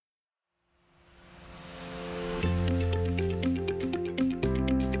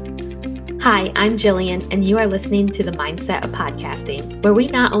Hi, I'm Jillian, and you are listening to The Mindset of Podcasting, where we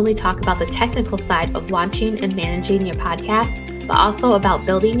not only talk about the technical side of launching and managing your podcast, but also about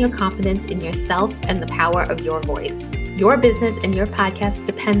building your confidence in yourself and the power of your voice. Your business and your podcast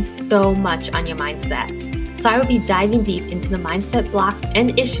depends so much on your mindset. So I will be diving deep into the mindset blocks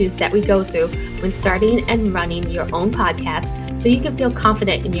and issues that we go through when starting and running your own podcast so you can feel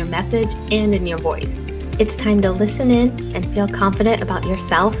confident in your message and in your voice. It's time to listen in and feel confident about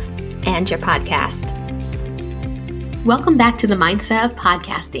yourself and your podcast. Welcome back to the Mindset of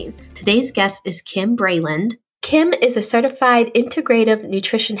Podcasting. Today's guest is Kim Breiland. Kim is a certified integrative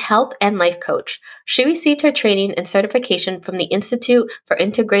nutrition health and life coach. She received her training and certification from the Institute for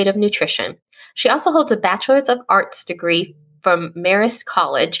Integrative Nutrition. She also holds a Bachelor's of Arts degree from Marist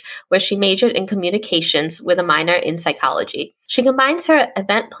College, where she majored in communications with a minor in psychology. She combines her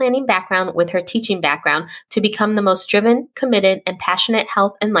event planning background with her teaching background to become the most driven, committed, and passionate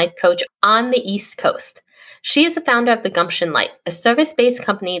health and life coach on the East Coast. She is the founder of The Gumption Life, a service-based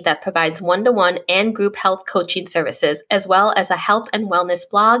company that provides one-to-one and group health coaching services, as well as a health and wellness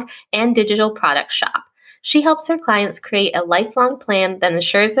blog and digital product shop. She helps her clients create a lifelong plan that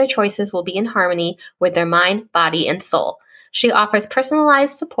ensures their choices will be in harmony with their mind, body, and soul. She offers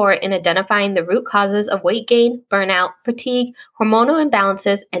personalized support in identifying the root causes of weight gain, burnout, fatigue, hormonal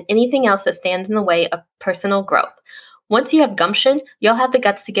imbalances, and anything else that stands in the way of personal growth. Once you have gumption, you'll have the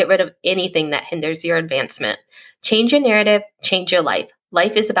guts to get rid of anything that hinders your advancement. Change your narrative, change your life.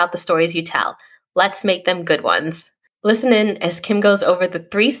 Life is about the stories you tell. Let's make them good ones. Listen in as Kim goes over the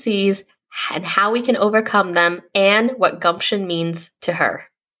 3 C's and how we can overcome them and what gumption means to her.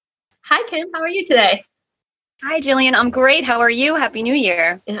 Hi, Kim. How are you today? Hi, Jillian. I'm great. How are you? Happy New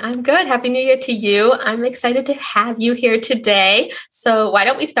Year. Yeah, I'm good. Happy New Year to you. I'm excited to have you here today. So why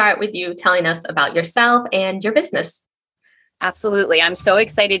don't we start with you telling us about yourself and your business? Absolutely. I'm so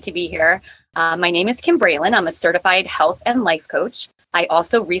excited to be here. My name is Kim Breiland. I'm a certified health and life coach. I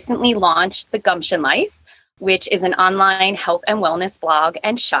also recently launched The Gumption Life, which is an online health and wellness blog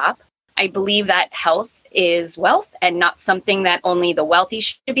and shop. I believe that health is wealth and not something that only the wealthy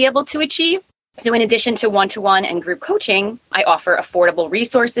should be able to achieve. So in addition to one-to-one and group coaching, I offer affordable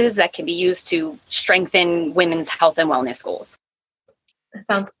resources that can be used to strengthen women's health and wellness goals. That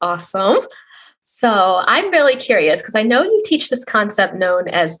sounds awesome. So I'm really curious because I know you teach this concept known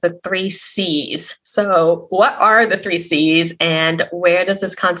as the 3 C's. So what are the 3 C's and where does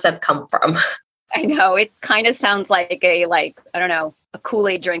this concept come from? I know it kind of sounds like a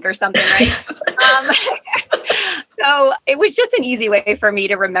Kool-Aid drink or something, right? So it was just an easy way for me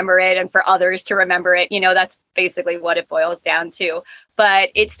to remember it and for others to remember it. That's basically what it boils down to. But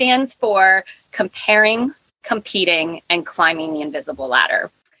it stands for comparing, competing, and climbing the invisible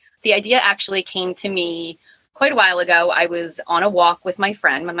ladder. The idea actually came to me quite a while ago. I was on a walk with my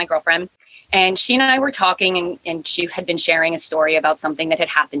girlfriend, and she and I were talking, and she had been sharing a story about something that had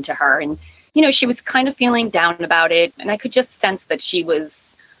happened to her. And, she was kind of feeling down about it. And I could just sense that she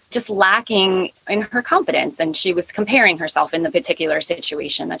was just lacking in her confidence. And she was comparing herself in the particular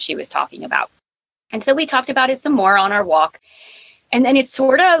situation that she was talking about. And so we talked about it some more on our walk. And then it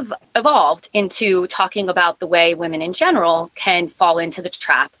sort of evolved into talking about the way women in general can fall into the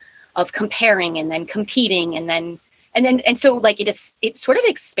trap of comparing and then competing and so like it sort of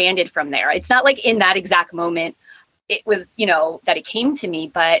expanded from there. It's not like in that exact moment it was, that it came to me,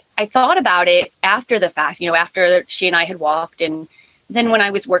 but I thought about it after the fact, after she and I had walked. And then when I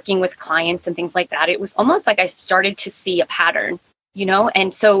was working with clients and things like that, it was almost like I started to see a pattern,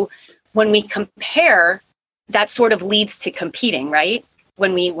 and so when we compare, that sort of leads to competing, right?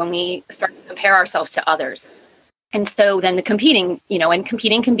 When we start to compare ourselves to others. And so then the competing, and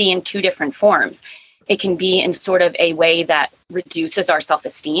competing can be in 2 different forms. It can be in sort of a way that reduces our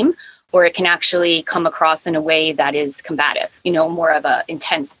self-esteem, or it can actually come across in a way that is combative, more of a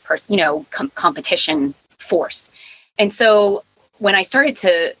intense competition force. And so when I started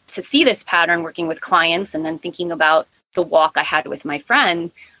to see this pattern working with clients and then thinking about the walk I had with my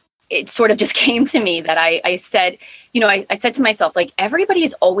friend, it sort of just came to me that I said, I said to myself, like, everybody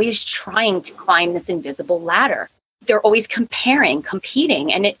is always trying to climb this invisible ladder. They're always comparing,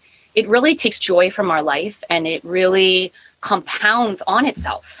 competing, and it really takes joy from our life, and it really compounds on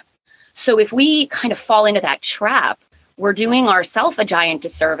itself. So if we kind of fall into that trap, we're doing ourselves a giant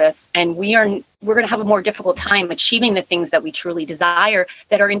disservice, and we're going to have a more difficult time achieving the things that we truly desire,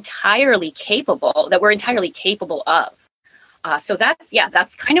 that we're entirely capable of. So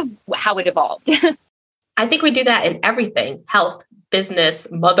that's kind of how it evolved. I think we do that in everything: health, business,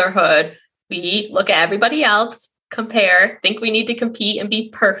 motherhood. We look at everybody else, compare, think we need to compete and be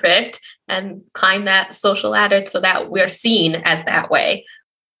perfect and climb that social ladder so that we're seen as that way.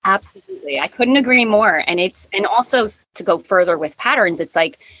 Absolutely. I couldn't agree more. And also to go further with patterns, it's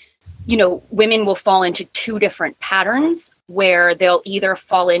like, women will fall into two different patterns where they'll either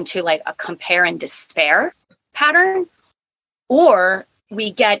fall into like a compare and despair pattern, or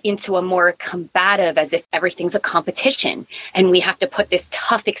we get into a more combative, as if everything's a competition and we have to put this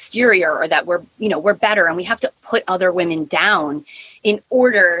tough exterior, or that we're better, and we have to put other women down in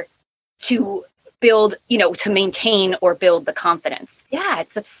order to build, to maintain or build the confidence. Yeah,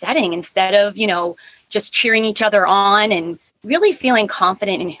 it's upsetting, instead of, just cheering each other on and really feeling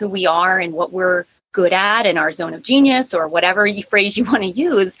confident in who we are and what we're good at and our zone of genius, or whatever phrase you want to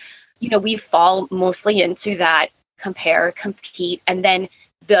use. We fall mostly into that compare, compete, and then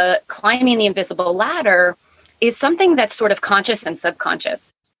the climbing the invisible ladder is something that's sort of conscious and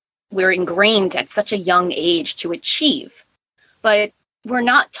subconscious. We're ingrained at such a young age to achieve, but we're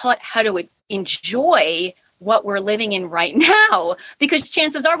not taught how to enjoy what we're living in right now, because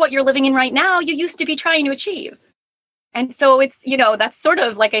chances are what you're living in right now, you used to be trying to achieve. And so it's, that's sort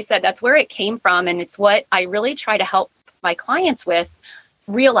of, like I said, that's where it came from. And it's what I really try to help my clients with,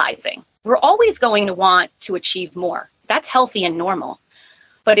 realizing we're always going to want to achieve more. That's healthy and normal.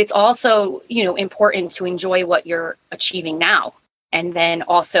 But it's also, important to enjoy what you're achieving now. And then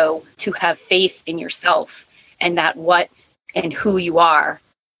also to have faith in yourself, and that what and who you are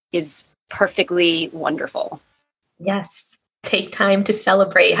is perfectly wonderful. Yes. Take time to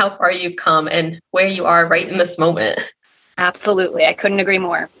celebrate how far you've come and where you are right in this moment. Absolutely. I couldn't agree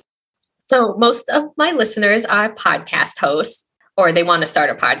more. So most of my listeners are podcast hosts, or they want to start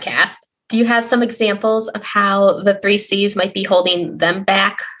a podcast. Do you have some examples of how the 3 C's might be holding them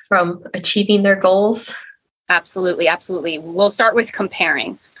back from achieving their goals? Absolutely. Absolutely. We'll start with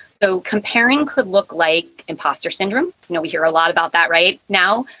comparing. So comparing could look like imposter syndrome. We hear a lot about that right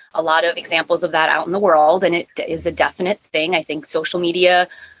now, a lot of examples of that out in the world, and it is a definite thing. I think social media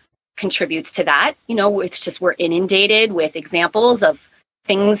contributes to that. It's just we're inundated with examples of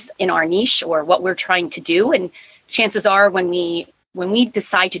things in our niche or what we're trying to do. And chances are when we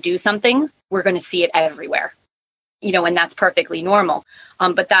decide to do something, we're going to see it everywhere, and that's perfectly normal.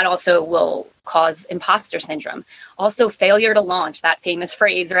 But that also will cause imposter syndrome. Also, failure to launch, that famous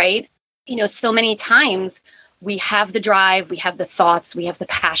phrase, right? So many times we have the drive, we have the thoughts, we have the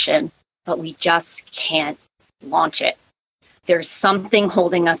passion, but we just can't launch it. There's something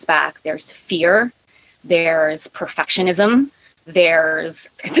holding us back. There's fear, there's perfectionism, there's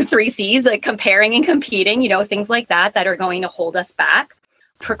the 3 C's, like comparing and competing, things like that are going to hold us back.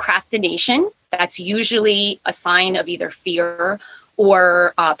 Procrastination, that's usually a sign of either fear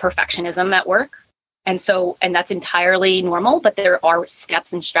or perfectionism at work. And that's entirely normal, but there are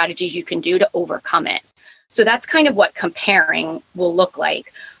steps and strategies you can do to overcome it. So that's kind of what comparing will look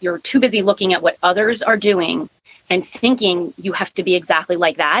like. You're too busy looking at what others are doing and thinking you have to be exactly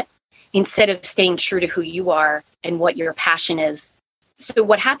like that, instead of staying true to who you are and what your passion is. So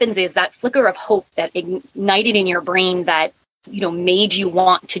what happens is that flicker of hope that ignited in your brain that, made you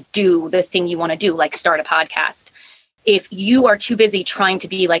want to do the thing you want to do, like start a podcast. If you are too busy trying to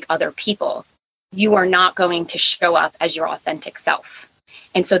be like other people, you are not going to show up as your authentic self.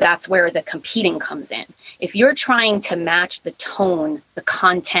 And so that's where the competing comes in. If you're trying to match the tone, the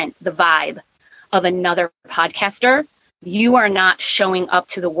content, the vibe of another podcaster, you are not showing up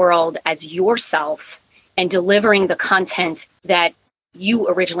to the world as yourself and delivering the content that you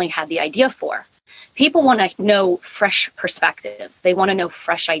originally had the idea for. People want to know fresh perspectives. They want to know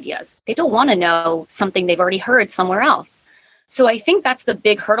fresh ideas. They don't want to know something they've already heard somewhere else. So I think that's the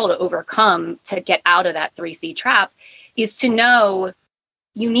big hurdle to overcome to get out of that 3C trap, is to know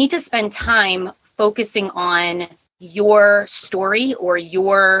you need to spend time focusing on your story or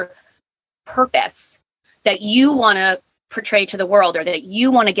your purpose that you want to portray to the world, or that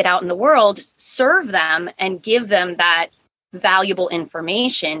you want to get out in the world, serve them and give them that valuable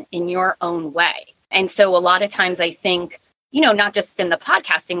information in your own way. And so a lot of times I think, not just in the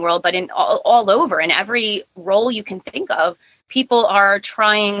podcasting world, but in all over, in every role you can think of, people are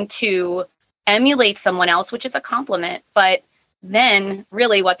trying to emulate someone else, which is a compliment. But then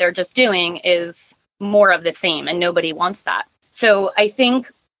really what they're just doing is more of the same, and nobody wants that. So I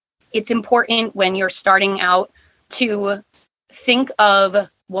think it's important when you're starting out to think of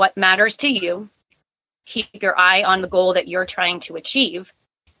what matters to you, keep your eye on the goal that you're trying to achieve,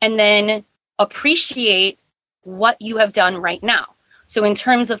 and then appreciate what you have done right now. So in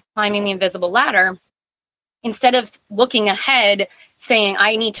terms of climbing the invisible ladder, instead of looking ahead saying,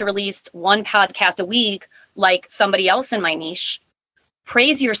 I need to release 1 podcast a week like somebody else in my niche,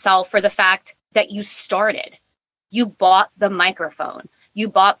 praise yourself for the fact that you started. You bought the microphone. You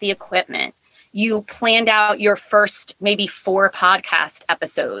bought the equipment. You planned out your first maybe 4 podcast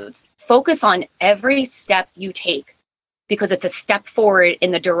episodes. Focus on every step you take because it's a step forward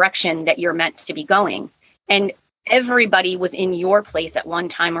in the direction that you're meant to be going. And everybody was in your place at one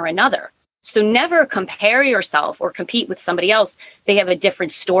time or another. So never compare yourself or compete with somebody else. They have a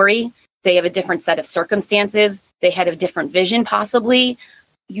different story. They have a different set of circumstances. They had a different vision, possibly.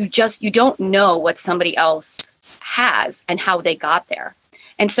 You don't know what somebody else has and how they got there.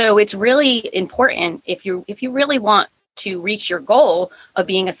 And so it's really important if you really want to reach your goal of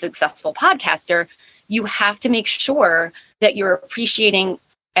being a successful podcaster, you have to make sure that you're appreciating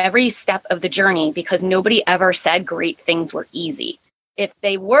every step of the journey, because nobody ever said great things were easy. If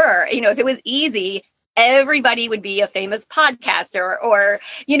they were, if it was easy, everybody would be a famous podcaster or,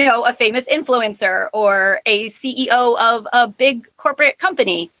 a famous influencer or a CEO of a big corporate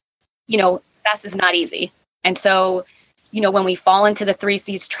company. Success is not easy. And so, when we fall into the 3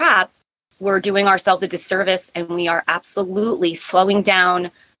 C's trap, we're doing ourselves a disservice, and we are absolutely slowing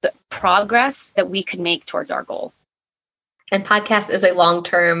down the progress that we could make towards our goal. And podcast is a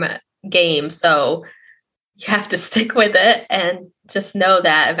long-term game. So you have to stick with it and just know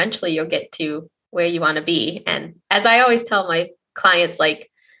that eventually you'll get to where you want to be. And as I always tell my clients,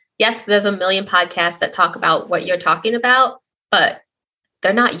 yes, there's a million podcasts that talk about what you're talking about, but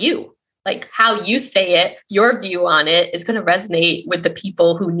they're not you. How you say it, your view on it is going to resonate with the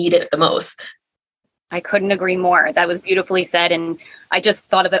people who need it the most. I couldn't agree more. That was beautifully said. And I just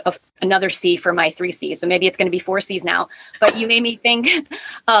thought of another C for my 3 C's. So maybe it's going to be 4 C's now. But you made me think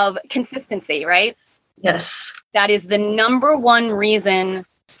of consistency, right? Yes. That is the number one reason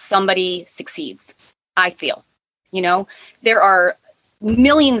somebody succeeds, I feel. There are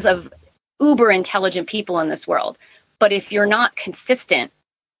millions of uber intelligent people in this world. But if you're not consistent,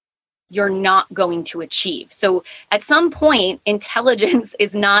 you're not going to achieve. So at some point, intelligence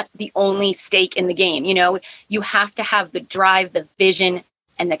is not the only stake in the game. You have to have the drive, the vision,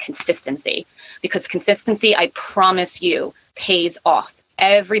 and the consistency, because consistency, I promise you, pays off.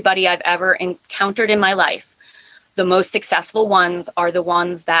 Everybody I've ever encountered in my life, the most successful ones are the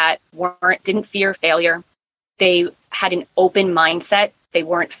ones that didn't fear failure. They had an open mindset. They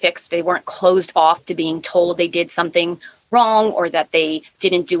weren't fixed. They weren't closed off to being told they did something wrong, or that they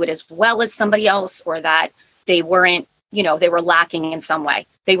didn't do it as well as somebody else, or that they weren't, they were lacking in some way.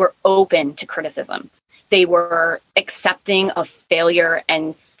 They were open to criticism. They were accepting of failure,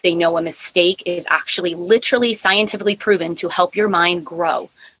 and they know a mistake is actually literally scientifically proven to help your mind grow.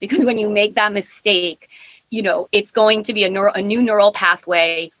 Because when you make that mistake, it's going to be a new neural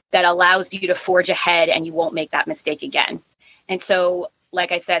pathway that allows you to forge ahead, and you won't make that mistake again. And so,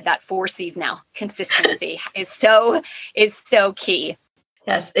 like I said, that 4 C's now, consistency is so key.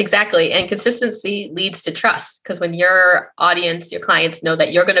 Yes, exactly. And consistency leads to trust, because when your audience, your clients know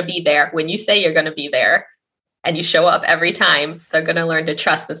that you're going to be there, when you say you're going to be there and you show up every time, they're going to learn to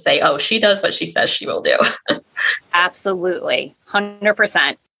trust and say, oh, she does what she says she will do. Absolutely.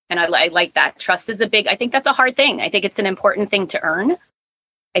 100%. And I like that. Trust is I think that's a hard thing. I think it's an important thing to earn.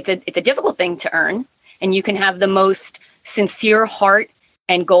 It's a difficult thing to earn. And you can have the most sincere heart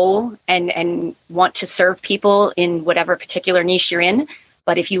and goal and want to serve people in whatever particular niche you're in.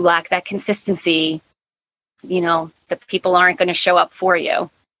 But if you lack that consistency, the people aren't going to show up for you.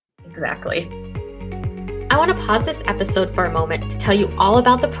 Exactly. I want to pause this episode for a moment to tell you all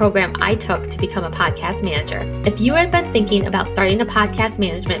about the program I took to become a podcast manager. If you had been thinking about starting a podcast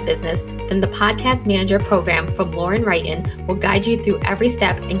management business, then the Podcast Manager program from Lauren Wrighton will guide you through every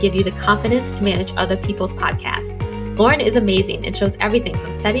step and give you the confidence to manage other people's podcasts. Lauren is amazing and shows everything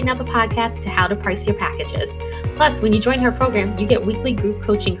from setting up a podcast to how to price your packages. Plus, when you join her program, you get weekly group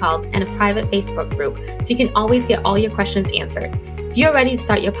coaching calls and a private Facebook group, so you can always get all your questions answered. If you're ready to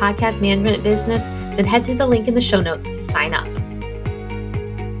start your podcast management business, then head to the link in the show notes to sign up.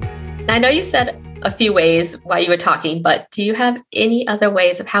 Now, I know you said a few ways while you were talking, but do you have any other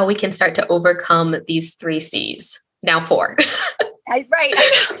ways of how we can start to overcome these 3 C's? Now 4. Right.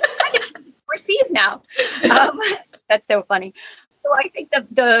 I get 4 C's now. That's so funny. So I think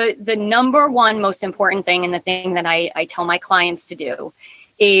the number one most important thing, and the thing that I tell my clients to do,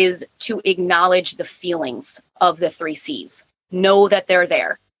 is to acknowledge the feelings of the 3 C's. Know that they're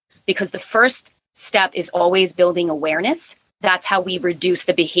there, because the first step is always building awareness. That's how we reduce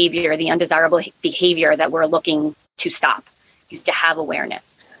the behavior, the undesirable behavior that we're looking to stop, is to have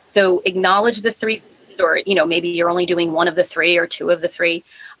awareness. So acknowledge the 3, or, maybe you're only doing 1 of the 3 or 2 of the 3,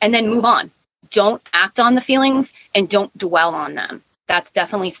 and then move on. Don't act on the feelings and don't dwell on them. That's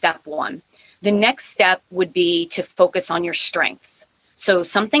definitely step 1. The next step would be to focus on your strengths. So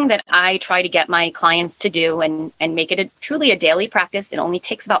something that I try to get my clients to do and make it truly a daily practice, it only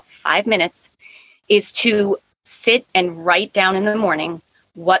takes about 5 minutes, is to sit and write down in the morning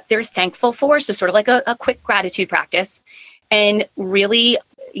what they're thankful for. So sort of like a quick gratitude practice, and really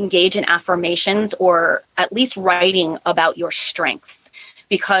engage in affirmations, or at least writing about your strengths.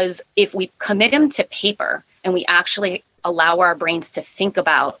 Because if we commit them to paper and we actually allow our brains to think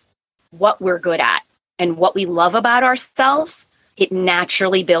about what we're good at and what we love about ourselves, it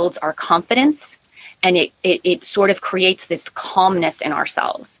naturally builds our confidence, and it sort of creates this calmness in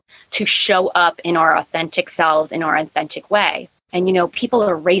ourselves to show up in our authentic selves, in our authentic way. And, people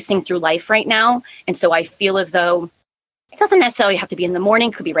are racing through life right now. And so I feel as though it doesn't necessarily have to be in the morning,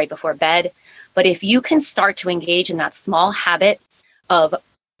 it could be right before bed. But if you can start to engage in that small habit of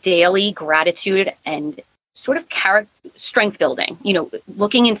daily gratitude and sort of strength building,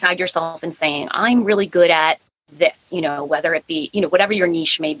 looking inside yourself and saying, I'm really good at this, whether it be, whatever your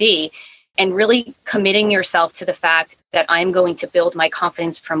niche may be, and really committing yourself to the fact that I'm going to build my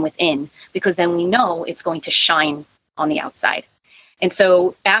confidence from within, because then we know it's going to shine on the outside. And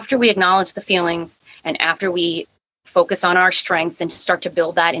so after we acknowledge the feelings, and after we focus on our strengths and start to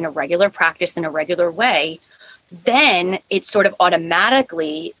build that in a regular practice in a regular way, then it sort of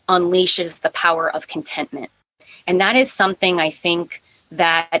automatically unleashes the power of contentment. And that is something I think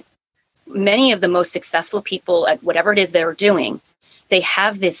that many of the most successful people at whatever it is they're doing, they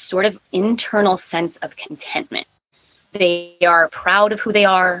have this sort of internal sense of contentment. They are proud of who they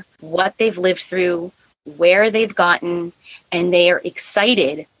are, what they've lived through, where they've gotten, and they are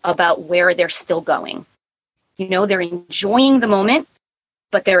excited about where they're still going. They're enjoying the moment,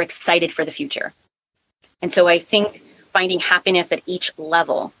 but they're excited for the future. And so I think finding happiness at each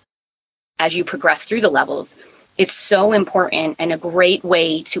level as you progress through the levels is so important, and a great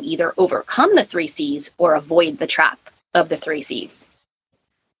way to either overcome the 3 C's or avoid the trap of the 3 C's.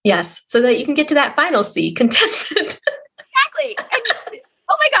 Yes, so that you can get to that final C, contentment. Exactly. And,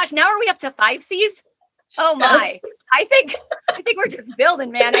 oh my gosh, now are we up to 5 C's? Oh my. Yes. I think we're just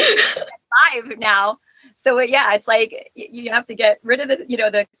building, man. I think we're at 5 now. So yeah, it's like you have to get rid of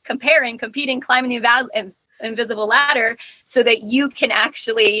the comparing, competing, climbing the invisible ladder, so that you can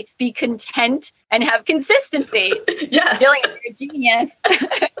actually be content and have consistency. Yes. Jillian, you're a genius.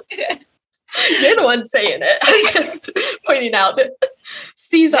 You're the one saying it. I'm just pointing out that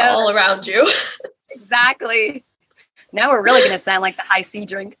C's are all around you. Exactly. Now we're really going to sound like the high C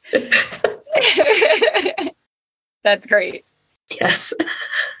drink. That's great. Yes.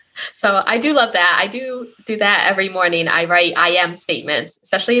 So I do love that. I do that every morning. I write I am statements,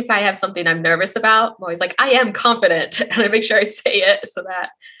 especially if I have something I'm nervous about. I'm always like, I am confident. And I make sure I say it so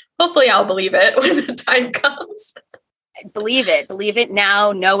that hopefully I'll believe it when the time comes. Believe it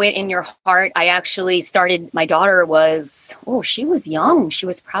now, know it in your heart. I actually started, my daughter she was young. She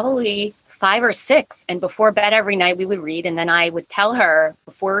was probably 5 or 6. And before bed every night we would read. And then I would tell her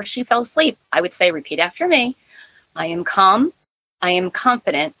before she fell asleep, I would say, repeat after me. I am calm. I am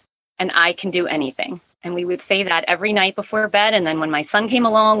confident. And I can do anything. And we would say that every night before bed. And then when my son came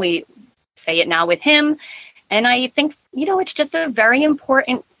along, we say it now with him. And I think, it's just a very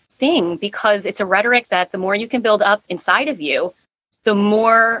important thing, because it's a rhetoric that the more you can build up inside of you, the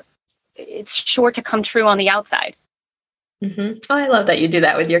more it's sure to come true on the outside. Mm-hmm. Oh, I love that you do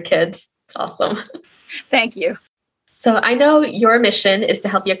that with your kids. It's awesome. Thank you. So I know your mission is to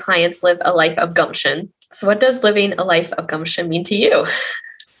help your clients live a life of gumption. So what does living a life of gumption mean to you?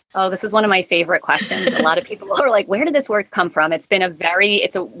 Oh, this is one of my favorite questions. A lot of people are like, where did this word come from? It's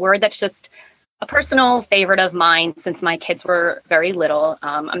a word that's just a personal favorite of mine since my kids were very little.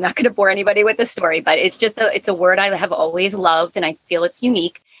 I'm not going to bore anybody with the story, but it's a word I have always loved, and I feel it's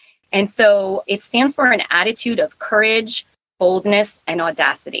unique. And so it stands for an attitude of courage, boldness, and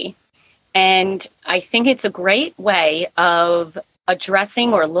audacity. And I think it's a great way of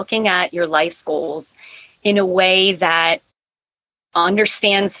addressing or looking at your life's goals in a way that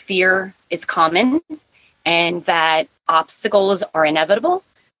understands fear is common and that obstacles are inevitable,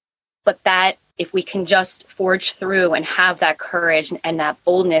 but that if we can just forge through and have that courage and that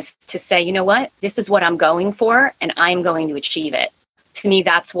boldness to say, you know what, this is what I'm going for and I'm going to achieve it. To me,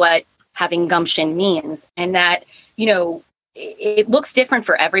 that's what having gumption means. And that, it looks different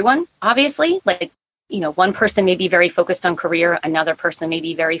for everyone, obviously. Like, one person may be very focused on career. Another person may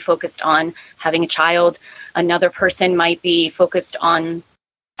be very focused on having a child. Another person might be focused on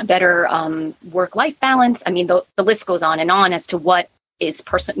a better work-life balance. I mean, the list goes on and on as to what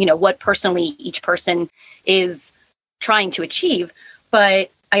personally each person is trying to achieve.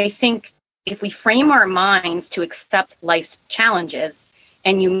 But I think if we frame our minds to accept life's challenges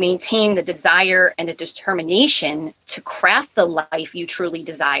and you maintain the desire and the determination to craft the life you truly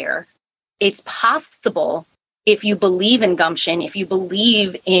desire, it's possible if you believe in gumption, if you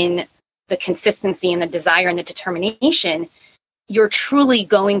believe in the consistency and the desire and the determination, you're truly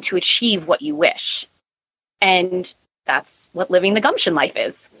going to achieve what you wish. And that's what living the gumption life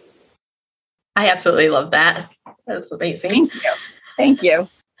is. I absolutely love that. That's amazing. Thank you. Thank you.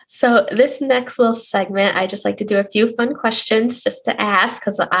 So this next little segment, I just like to do a few fun questions just to ask,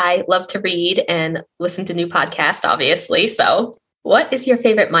 because I love to read and listen to new podcasts, obviously. So what is your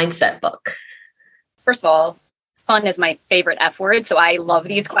favorite mindset book? First of all, fun is my favorite F word. So I love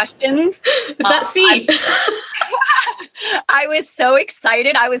these questions. Is that C? I was so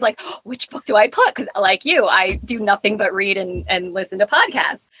excited. I was like, which book do I put? Because like you, I do nothing but read and listen to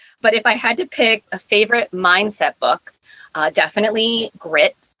podcasts. But if I had to pick a favorite mindset book, definitely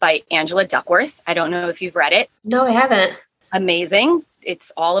Grit by Angela Duckworth. I don't know if you've read it. No, I haven't. Amazing.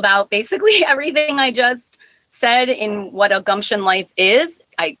 It's all about basically everything I just said in what a gumption life is.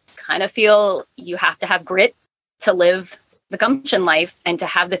 I kind of feel you have to have grit to live the gumption life and to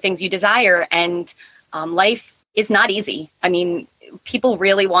have the things you desire. And life is not easy. I mean, people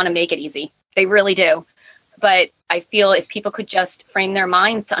really want to make it easy. They really do. But I feel if people could just frame their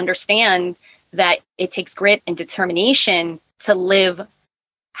minds to understand that it takes grit and determination to live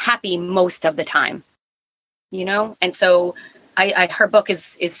happy most of the time, you know? And so her book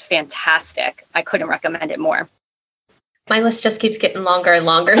is fantastic. I couldn't recommend it more. My list just keeps getting longer and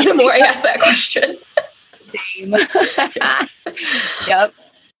longer the more I ask that question. Same. Yep.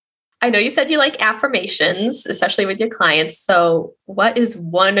 I know you said you like affirmations, especially with your clients. So what is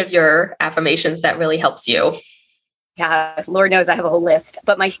one of your affirmations that really helps you? Yeah, Lord knows I have a whole list.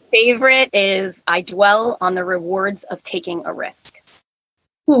 But my favorite is I dwell on the rewards of taking a risk.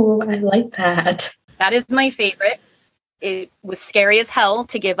 Ooh, I like that. That is my favorite. It was scary as hell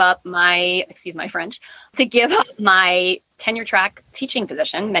to give up my, excuse my French, to give up my tenure track teaching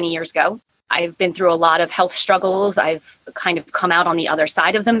position many years ago. I've been through a lot of health struggles. I've kind of come out on the other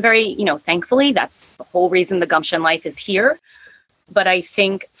side of them very, thankfully. That's the whole reason the gumption life is here. But I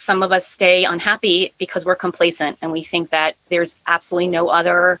think some of us stay unhappy because we're complacent and we think that there's absolutely no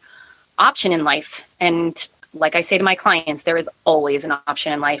other option in life. And like I say to my clients, there is always an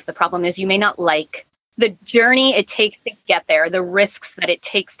option in life. The problem is you may not like the journey it takes to get there, the risks that it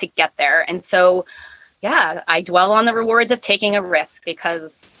takes to get there. And so, yeah, I dwell on the rewards of taking a risk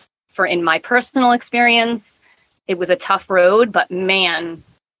because in my personal experience, it was a tough road, but man,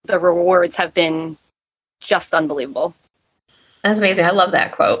 the rewards have been just unbelievable. That's amazing. I love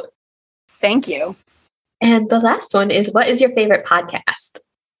that quote. Thank you. And the last one is, what is your favorite podcast?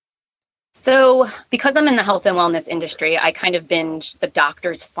 So because I'm in the health and wellness industry, I kind of binge The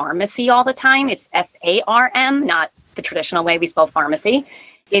Doctor's Pharmacy all the time. It's FARM, not the traditional way we spell pharmacy.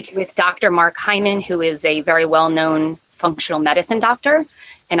 It's with Dr. Mark Hyman, who is a very well-known functional medicine doctor.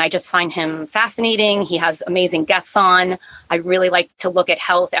 And I just find him fascinating. He has amazing guests on. I really like to look at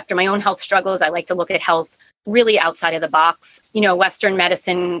health. After my own health struggles, I like to look at health really outside of the box. Western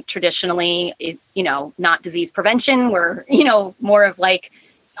medicine traditionally is, not disease prevention. We're, more of like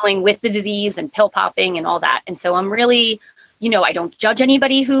dealing with the disease and pill popping and all that. And so I'm really, I don't judge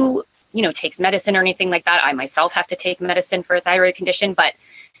anybody who, takes medicine or anything like that. I myself have to take medicine for a thyroid condition, but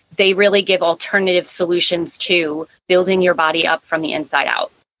they really give alternative solutions to building your body up from the inside out.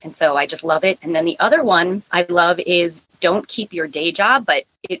 And so I just love it. And then the other one I love is Don't Keep Your Day Job, but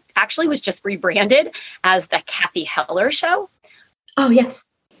it actually was just rebranded as the Kathy Heller Show. Oh, yes.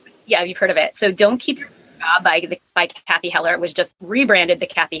 Yeah, you've heard of it. So Don't Keep Your Job by Kathy Heller. It was just rebranded the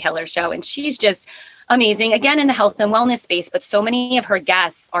Kathy Heller Show. And she's just amazing, again, in the health and wellness space. But so many of her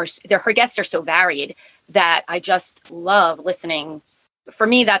guests are so varied that I just love listening. For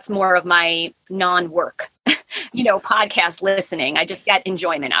me, that's more of my non-work, podcast listening. I just get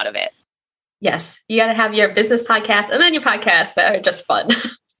enjoyment out of it. Yes. You got to have your business podcast and then your podcasts that are just fun.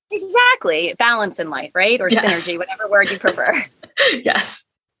 Exactly. Balance in life, right? Or yes. Synergy, whatever word you prefer. Yes.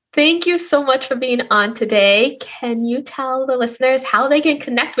 Thank you so much for being on today. Can you tell the listeners how they can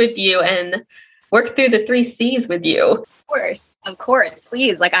connect with you and work through the 3 C's with you? Of course.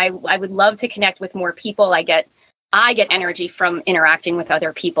 Please. Like I would love to connect with more people. I get energy from interacting with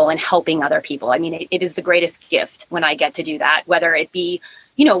other people and helping other people. I mean, it is the greatest gift when I get to do that, whether it be,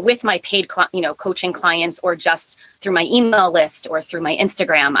 with my paid, coaching clients or just through my email list or through my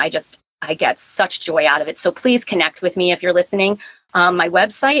Instagram. I get such joy out of it. So please connect with me if you're listening. My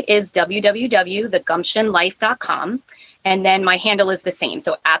website is www.thegumptionlife.com. And then my handle is the same.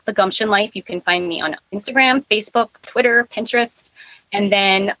 So at The Gumption Life, you can find me on Instagram, Facebook, Twitter, Pinterest. And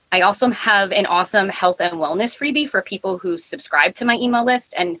then I also have an awesome health and wellness freebie for people who subscribe to my email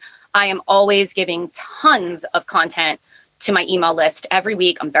list. And I am always giving tons of content to my email list every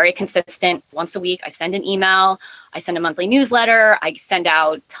week. I'm very consistent. Once a week, I send an email. I send a monthly newsletter. I send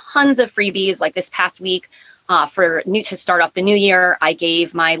out tons of freebies. Like this past week, to start off the new year, I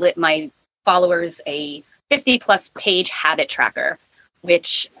gave my followers a 50+ page habit tracker,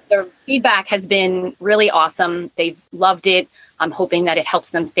 which the feedback has been really awesome. They've loved it. I'm hoping that it helps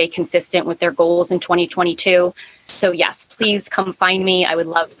them stay consistent with their goals in 2022. So yes, please come find me. I would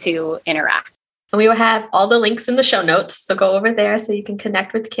love to interact. And we will have all the links in the show notes. So go over there so you can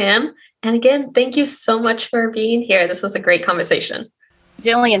connect with Kim. And again, thank you so much for being here. This was a great conversation.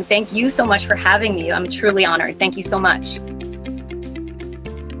 Jillian, thank you so much for having me. I'm truly honored. Thank you so much.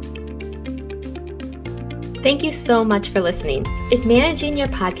 Thank you so much for listening. If managing your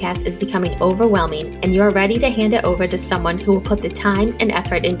podcast is becoming overwhelming and you're ready to hand it over to someone who will put the time and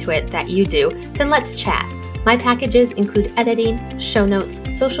effort into it that you do, then let's chat. My packages include editing, show notes,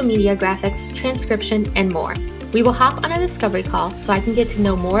 social media graphics, transcription, and more. We will hop on a discovery call so I can get to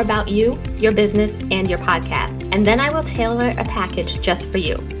know more about you, your business, and your podcast. And then I will tailor a package just for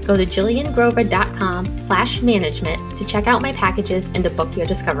you. Go to jilliangrover.com/management to check out my packages and to book your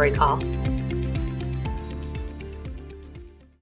discovery call.